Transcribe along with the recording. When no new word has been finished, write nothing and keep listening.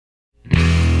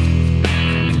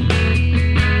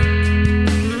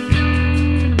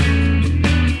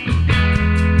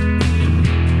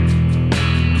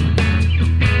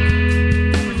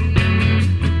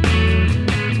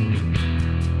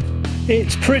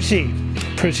seems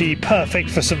pretty perfect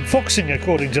for some foxing,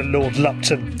 according to Lord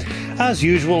Lupton. As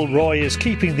usual, Roy is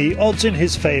keeping the odds in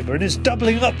his favour and is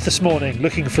doubling up this morning,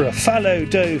 looking for a fallow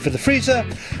doe for the freezer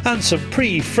and some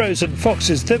pre-frozen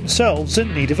foxes themselves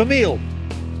in need of a meal.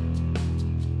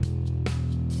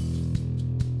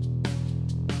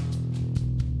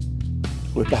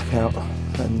 We're back out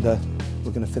and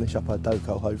we're going to finish up our doe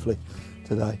cull hopefully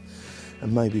today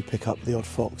and maybe pick up the odd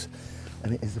fox.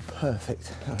 And it is the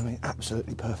perfect,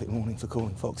 absolutely perfect morning for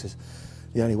calling foxes.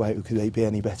 The only way it could be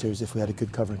any better is if we had a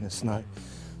good covering of snow.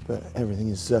 But everything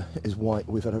is white.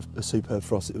 We've had a superb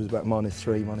frost. It was about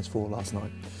 -3, -4 last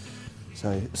night.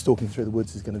 So stalking through the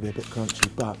woods is going to be a bit crunchy,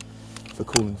 but for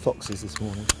calling foxes this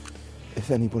morning, if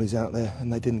anybody's out there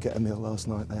and they didn't get a meal last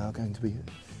night, they are going to be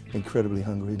incredibly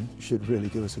hungry and should really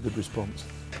give us a good response.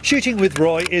 Shooting with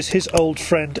Roy is his old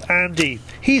friend Andy.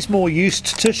 He's more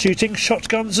used to shooting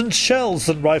shotguns and shells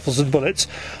than rifles and bullets,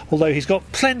 although he's got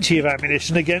plenty of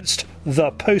ammunition against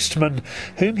the postman,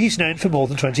 whom he's known for more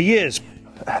than 20 years.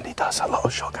 Andy does a lot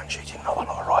of shotgun shooting, not a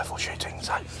lot of rifle shooting,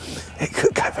 so it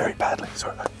could go very badly.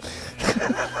 Sorry, mate.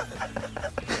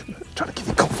 Trying to give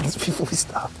you confidence before we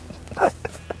start.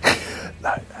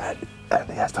 No,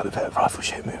 Andy has done a bit of rifle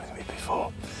shooting with me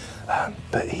before.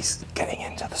 But he's getting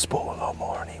into the sport a lot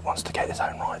more and he wants to get his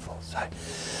own rifle, so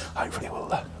hopefully we'll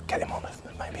get him on with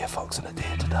maybe a fox and a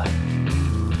deer today.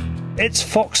 It's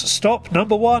fox stop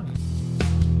number 1.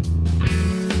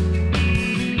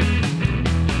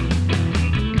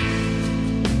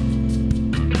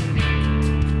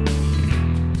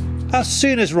 As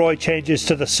soon as Roy changes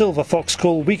to the silver fox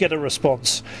call, we get a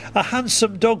response. A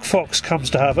handsome dog fox comes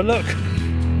to have a look.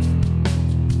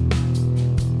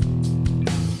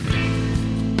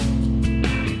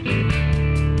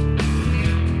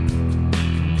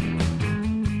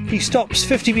 He stops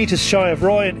 50 metres shy of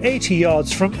Roy and 80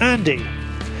 yards from Andy.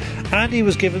 Andy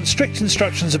was given strict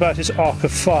instructions about his arc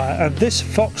of fire, and this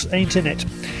fox ain't in it.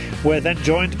 We're then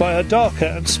joined by a darker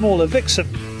and smaller vixen.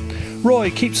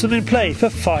 Roy keeps them in play for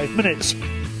 5 minutes.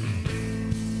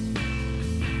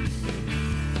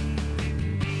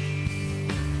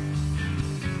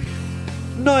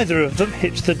 Neither of them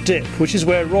hit the dip, which is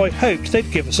where Roy hoped they'd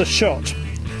give us a shot.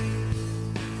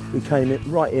 We came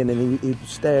right in and he was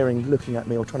staring, looking at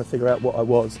me or trying to figure out what I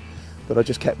was, but I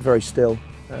just kept very still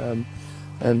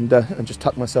and just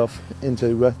tucked myself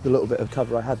into the little bit of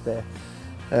cover I had there.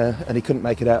 And he couldn't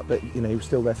make it out, but he was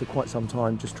still there for quite some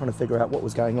time just trying to figure out what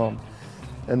was going on.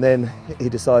 And then he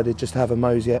decided just to have a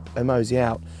mosey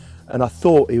out, and I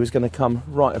thought he was going to come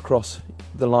right across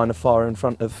the line of fire in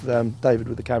front of David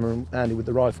with the camera and Andy with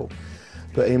the rifle,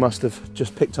 but he must have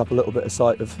just picked up a little bit of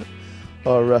sight of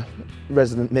our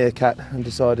resident meerkat and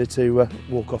decided to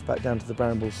walk off back down to the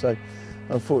brambles. So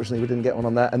unfortunately we didn't get one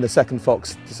on that, and the second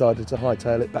fox decided to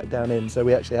hightail it back down in, so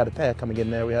we actually had a pair coming in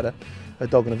there. We had a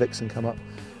dog and a vixen come up,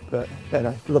 but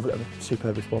lovely,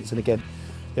 superb response. And again,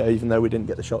 even though we didn't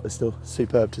get the shot, it's still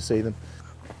superb to see them.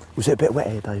 Was it a bit wet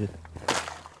here, David?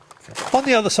 On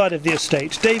the other side of the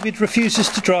estate, David refuses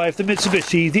to drive the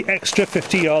Mitsubishi the extra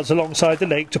 50 yards alongside the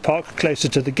lake to park closer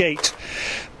to the gate,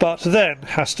 but then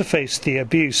has to face the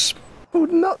abuse. I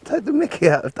would not take the mickey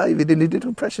out of David in his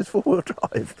little precious four-wheel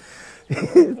drive.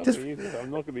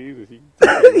 I'm not going to use it.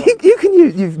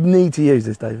 You need to use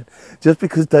this, David. Just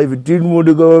because David didn't want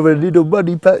to go over a little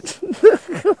muddy patch.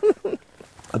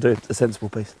 I'll do a sensible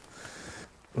piece.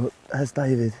 Well, as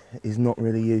David is not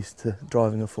really used to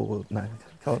driving a four-wheel... No,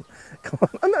 come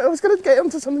on. I was going to get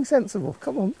onto something sensible.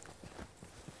 Come on.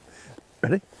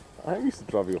 Ready? I'm used to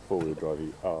driving a four-wheel drive,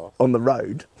 you arse. On the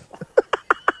road.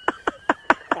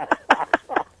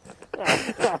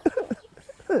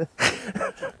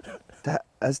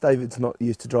 As David's not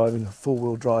used to driving a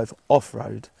four-wheel drive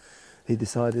off-road, he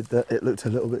decided that it looked a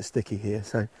little bit sticky here,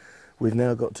 so we've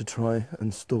now got to try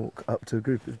and stalk up to a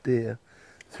group of deer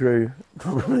through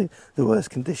probably the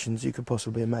worst conditions you could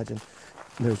possibly imagine.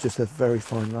 And there was just a very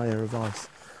fine layer of ice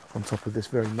on top of this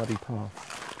very muddy path.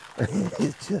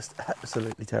 It's just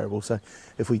absolutely terrible, so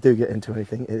if we do get into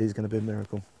anything, it is going to be a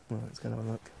miracle. Well, let's go and have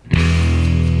a look.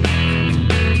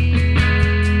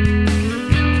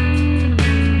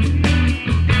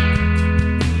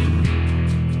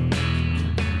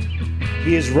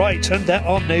 He is right, and there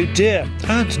are no deer,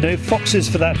 and no foxes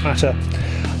for that matter.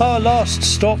 Our last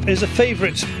stop is a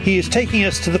favourite. He is taking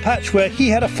us to the patch where he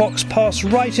had a fox pass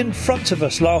right in front of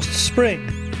us last spring.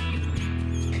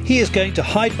 He is going to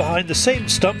hide behind the same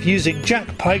stump using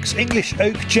Jack Pike's English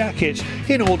oak jacket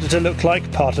in order to look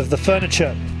like part of the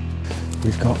furniture.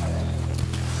 We've got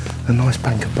a nice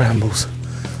bank of brambles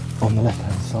on the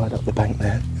left-hand side up the bank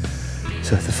there.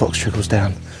 So if the fox trickles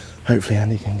down, hopefully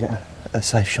Andy can get a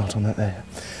safe shot on it there.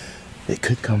 It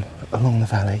could come along the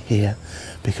valley here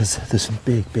because there's some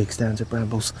big stands of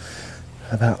brambles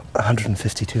about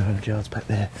 150, 200 yards back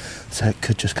there, so it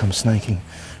could just come snaking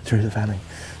through the valley.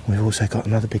 We've also got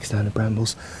another big stand of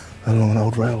brambles along an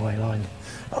old railway line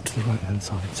up to the right hand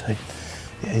side, so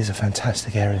it is a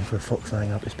fantastic area for a fox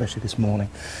laying up, especially this morning.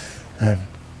 They're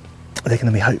going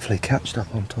to be hopefully couched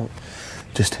up on top,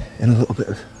 just in a little bit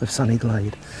of sunny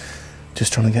glade,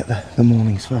 just trying to get the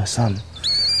morning's first sun.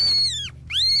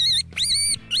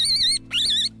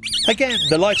 Again,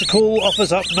 the lighter call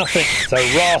offers up nothing.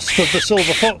 The rasp of the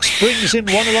silver fox brings in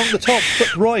one along the top,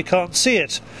 but Roy can't see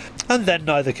it, and then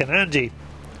neither can Andy.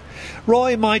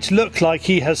 Roy might look like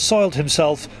he has soiled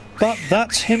himself, but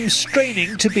that's him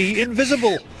straining to be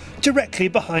invisible. Directly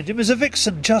behind him is a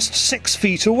vixen, just 6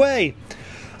 feet away.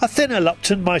 A thinner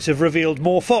Lupton might have revealed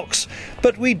more fox,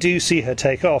 but we do see her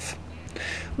take off.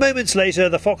 Moments later,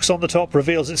 the fox on the top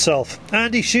reveals itself.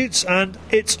 Andy shoots, and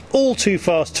it's all too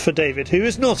fast for David, who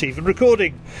is not even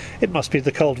recording. It must be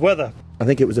the cold weather. I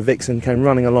think it was a vixen, came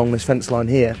running along this fence line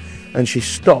here, and she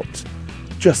stopped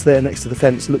just there next to the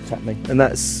fence, looked at me, and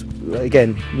that's,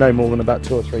 again, no more than about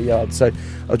 2 or 3 yards. So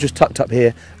I was just tucked up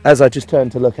here. As I just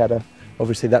turned to look at her,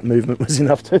 obviously that movement was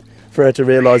enough for her to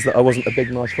realise that I wasn't a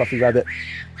big, nice, fluffy rabbit.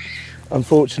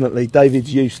 Unfortunately,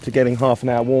 David's used to getting half an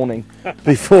hour warning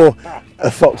before a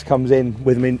fox comes in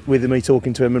with me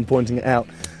talking to him and pointing it out.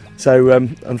 So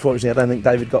unfortunately, I don't think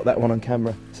David got that one on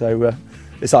camera. So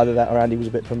it's either that or Andy was a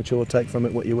bit premature. Take from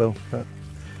it what you will. But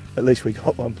at least we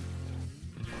got one.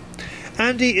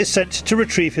 Andy is sent to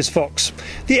retrieve his fox.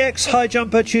 The ex-high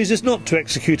jumper chooses not to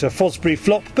execute a Fosbury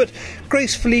flop, but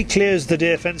gracefully clears the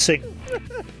deer fencing.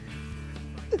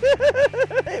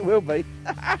 It will be.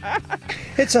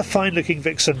 It's a fine-looking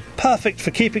vixen, perfect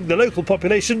for keeping the local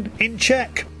population in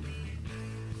check.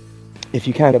 If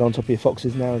you can get on top of your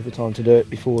foxes, now is the time to do it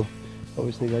before,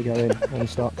 obviously, they go in and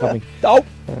start coming. Oh!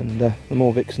 And the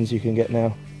more vixens you can get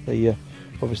now,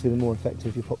 obviously the more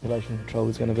effective your population control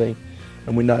is going to be.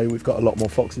 And we know we've got a lot more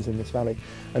foxes in this valley,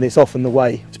 and it's often the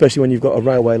way, especially when you've got a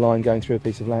railway line going through a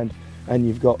piece of land and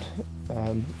you've got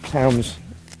towns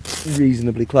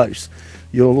reasonably close.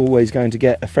 You're always going to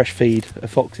get a fresh feed of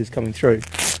foxes coming through,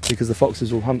 because the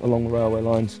foxes will hunt along the railway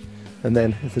lines, and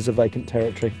then if there's a vacant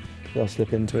territory, they'll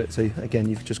slip into it. So again,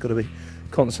 you've just got to be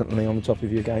constantly on the top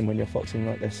of your game when you're foxing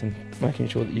like this, and making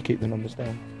sure that you keep the numbers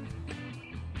down.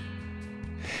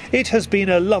 It has been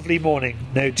a lovely morning.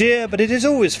 No deer, but it is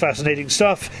always fascinating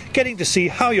stuff, getting to see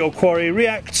how your quarry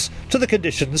reacts to the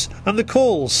conditions and the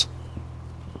calls.